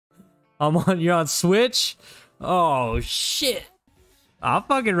You're on Switch? Oh, shit. I'll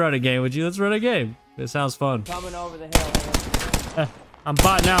fucking run a game with you. Let's run a game. It sounds fun. Coming over the hill. I'm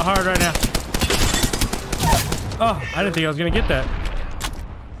botting out hard right now. Oh, I didn't think I was gonna get that.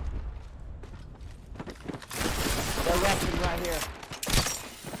 They're resting right here.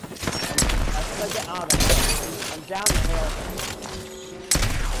 I'm down the hill.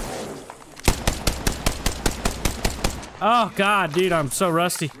 Oh god, dude, I'm so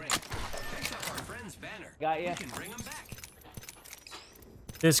rusty. Got you.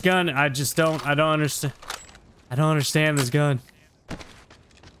 This gun, I don't understand. I don't understand this gun.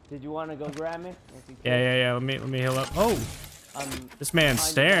 Did you want to go grab me? Yeah. Let me heal up. Oh, this man's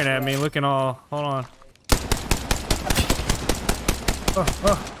staring at me, looking all. Hold on.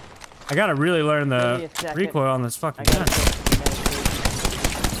 Oh. I gotta really learn the recoil on this fucking gun.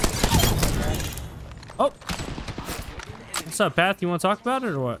 Oh. What's up, Path? You want to talk about it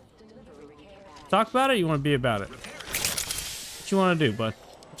or what? Talk about it? Or you want to be about it? What you want to do, bud?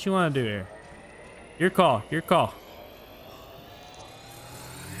 What you want to do here? Your call. Your call.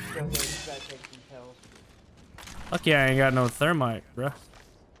 Lucky I ain't got no thermite, bruh.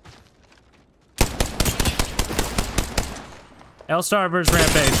 L-Star versus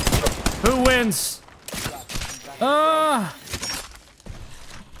Rampage. Who wins? Ah!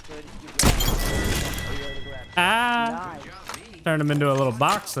 Turned him into a little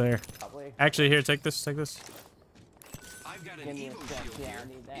box there. Actually, here, take this. Take this.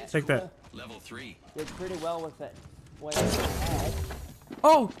 Take that. Level 3. Did pretty well with it.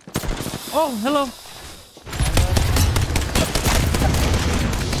 Oh! Oh, hello.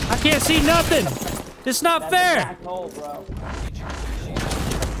 I can't see nothing. It's not fair.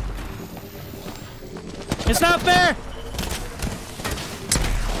 It's not fair.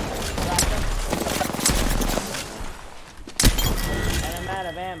 And I'm out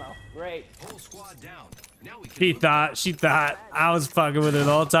of ammo. Great. She thought I was fucking with her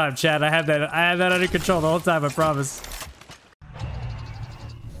the whole time, Chad. I had that under control the whole time, I promise.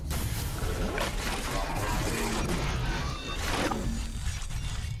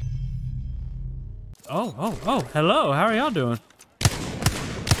 Oh, hello. How are y'all doing?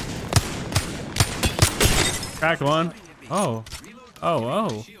 Cracked one. Oh,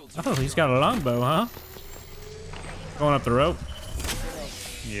 he's got a longbow, huh? Going up the rope.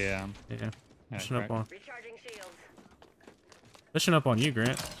 Yeah. Pushing up on you,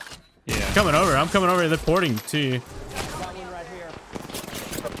 Grant. Yeah. I'm coming over. They're porting to you. Got one right here.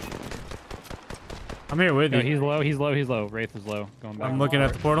 I'm here with you. He's low. Wraith is low. Going back. I'm looking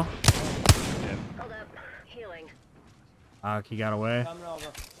at the portal. Yeah. Hold up. Healing. He got away. Coming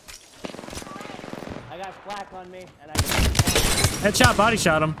over. I got flak on me, and I Headshot, body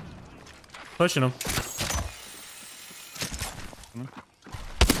shot him. Pushing him.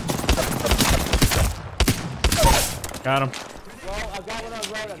 Got him. Well, I've got one on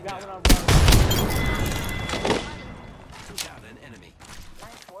road.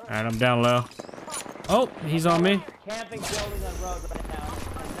 Alright, I'm down low. Oh, he's on me. Camping building on road right now.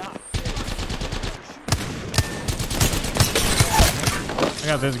 I'm not I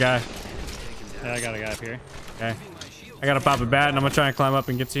got this guy. Yeah, I got a guy up here. Okay. I gotta pop a bat and I'm gonna try and climb up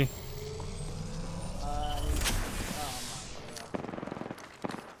and get to you.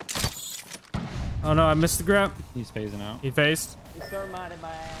 Oh no, I missed the grab. He's phasing out. He faced. He's thermite in my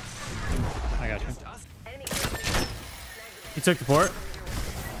ass. I got you. He took the port.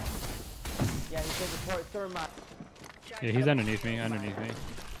 Yeah, he took the port thermite. Yeah, he's underneath me.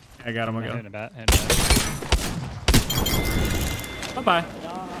 I got him. I got Hit him. a bat. Bye bye.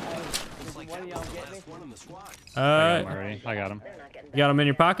 One of y'all get me? I got him. You got him in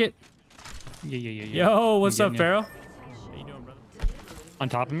your pocket? Yeah. Yo, what's I'm up, getting Farrell? How you doing, brother? On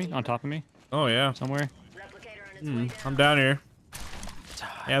top of me. Oh yeah. Somewhere. I'm down here.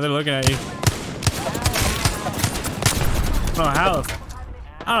 Yeah, they're looking at you. I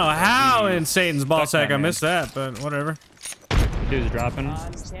don't know how in Satan's ball sack I missed that, but whatever. Dude's dropping.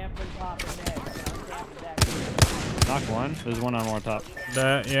 I'm camping top of neck. Knock one. There's one on more top.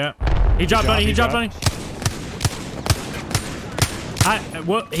 Yeah. He dropped on you. He dropped on you.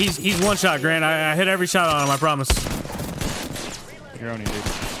 He's one shot, Grant. I hit every shot on him, I promise. You're owning, dude.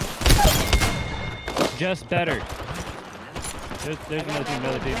 Just better. There's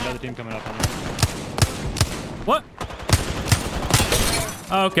another team coming up on us. What?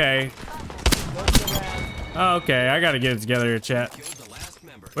 Okay. Okay, I gotta get it together here, chat.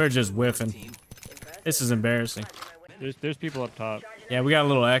 We're just whiffing. This is embarrassing. There's people up top. Yeah, we got a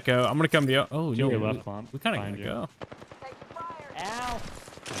little echo. I'm gonna come to you. Oh, yo, Your left bump. we kind of Behind gotta you. go. Ow!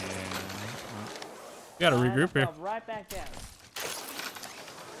 We gotta regroup here. Right back down.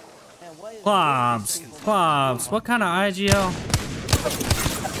 Hell what is Clobbs. Clobbs. What kind of IGL?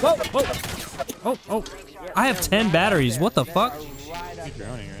 Whoa, whoa. Oh, oh. I have 10 batteries. What the fuck? right up He's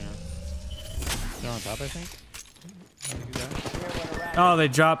drowning right now. They're on top, I think. Oh, they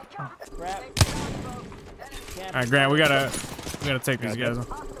dropped. crap? All right, Grant, we gotta take these guys.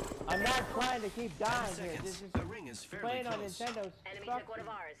 I'm not trying to keep dying here. This is playing on Nintendo. Enemy took one of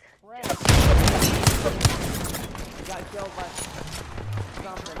ours. Crap. Got killed by something.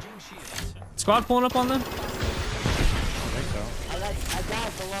 Squad pulling up on them? I think so. I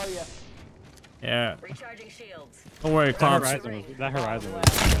died below you. Yeah. Recharging shields. Don't worry, Clobbs. That horizon was.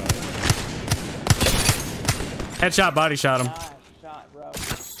 Headshot, body shot him. Nice shot, bro.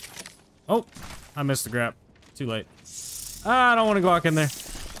 Oh, I missed the grab. Too late. I don't want to go back in there.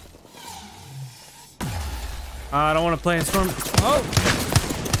 I don't want to play in storm. Oh!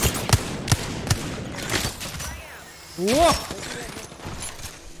 Whoa!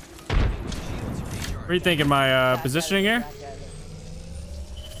 Rethinking my positioning here.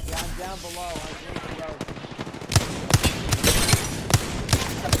 Yeah, I'm down below.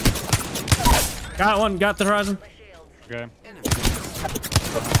 Got one. Got the horizon. Okay.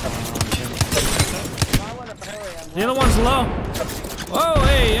 The other one's low. Whoa!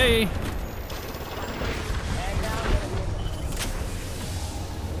 Hey! Hey!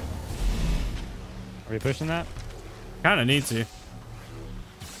 Are we pushing that? Kind of need to.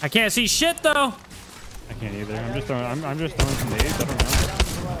 I can't see shit though. I can't either. I'm just throwing. I'm just throwing some nades. I don't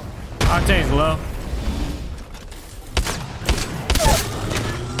know. Octane's low.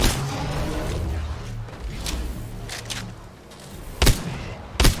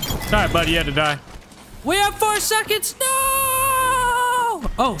 Sorry, buddy, you had to die. We have 4 seconds. No!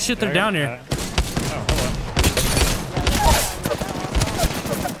 Oh shit, they're down here.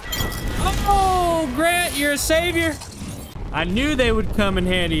 Oh, Grant, you're a savior. I knew they would come in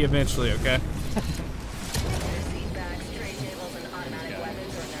handy eventually. Okay.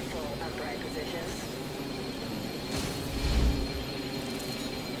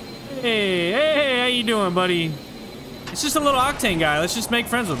 Hey, hey, how you doing, buddy? It's just a little Octane guy. Let's just make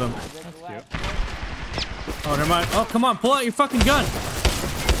friends with him. That's cute. Oh, never mind. Oh, come on, pull out your fucking gun.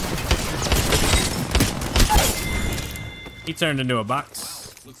 He turned into a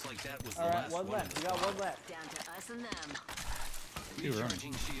box. Looks like that was the Alright, last one left. We got one left. Down to us and them.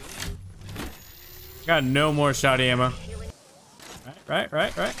 Recharging shield. Got no more shotty ammo. Right.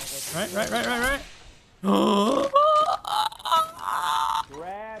 Grab that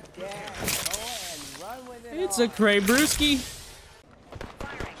and run with it. It's a Cray Brewski.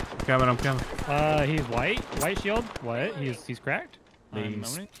 I'm coming. He's white. White shield. What? He's cracked.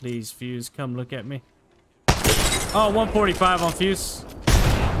 Please, Fuse, come look at me. Oh, 145 on Fuse.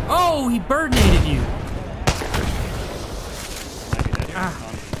 Oh, he bird-nated you. Ah.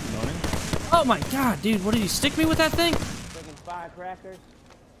 Oh my god, dude, what did he stick me with that thing? Taking firecrackers.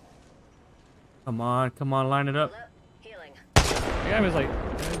 Come on, line it up. Healing. The guy was like,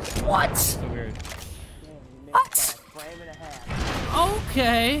 What? so weird. Damn, you missed What? by a frame and a half.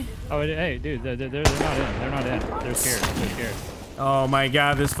 Okay. Oh, hey, dude, they're not in. They're not in. They're scared. They're scared. Oh my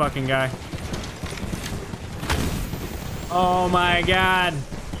god, this fucking guy. Oh my god.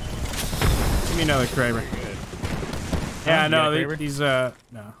 Give me another Kraber. Yeah, You no, got a Kraber? these, no.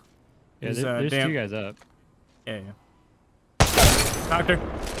 Yeah, These, there's damn- 2 guys up. Yeah. Doctor.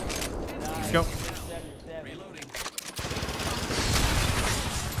 Let's go. 77. Reloading.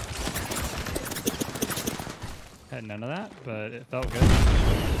 Had none of that, but it felt good.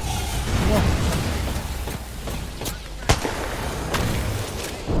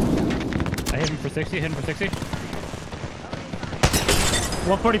 I hit him for 60.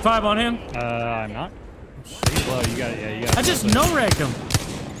 145 on him. I'm not. He's low. You got it. Yeah, you got it. I just no-wrecked him.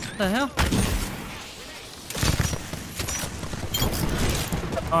 What the hell?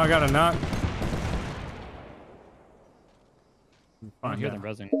 Oh, I got a knock. I hear them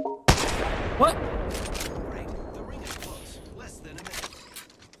buzzing. What? Right. The ring is close. Less than a minute.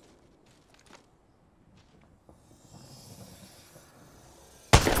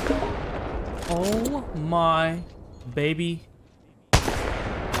 Oh my baby.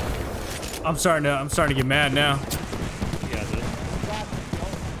 I'm starting to get mad now. You guys did.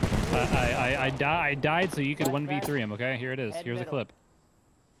 I died so you could 1v3 him. Okay, here it is. Here's a clip.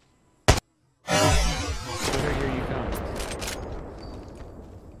 Here you come.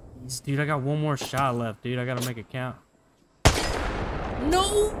 Dude, I got one more shot left, dude. I gotta make it count.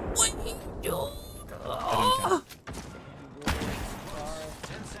 No way, dude. Oh.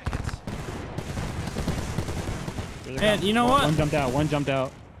 10 seconds. Man, you know what? One jumped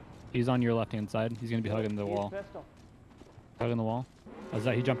out. He's on your left-hand side. He's gonna be hugging the wall. Pistol. Tug on the wall. Oh, is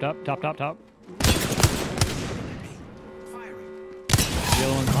that he jumped up? Top. Firing.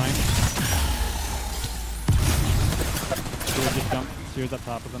 Yellow one's fine. Sears just jumped. Sears up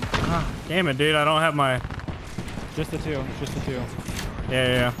top of him. Ah, damn it, dude. I don't have my... Just the two. It's just the two.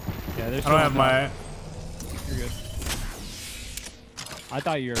 Yeah. Yeah, there's I don't have my... You're good. I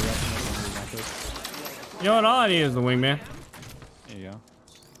thought you were resting up on the matches. You know what? All I need is the wingman. There you go.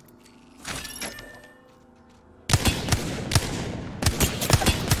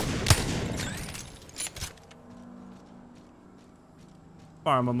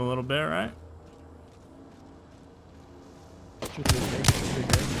 Farm him a little bit, right? Shoot through the big, shoot through the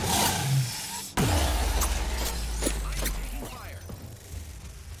big.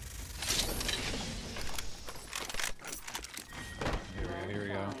 Here we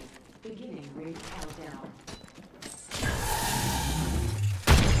go. Beginning rig countdown.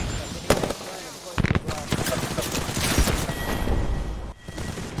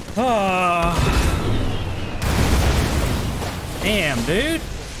 Damn, dude.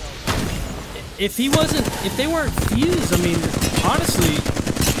 If they weren't fused, I mean, honestly,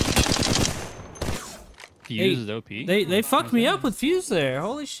 Fuse is OP. they fucked me up with fuse there.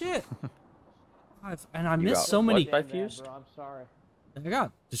 Holy shit. And I missed so many. By Fuse? Bro, I'm sorry. I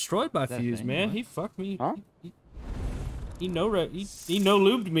got destroyed by That fuse, thing, man. what? He fucked me. Huh? He no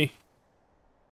lubed me.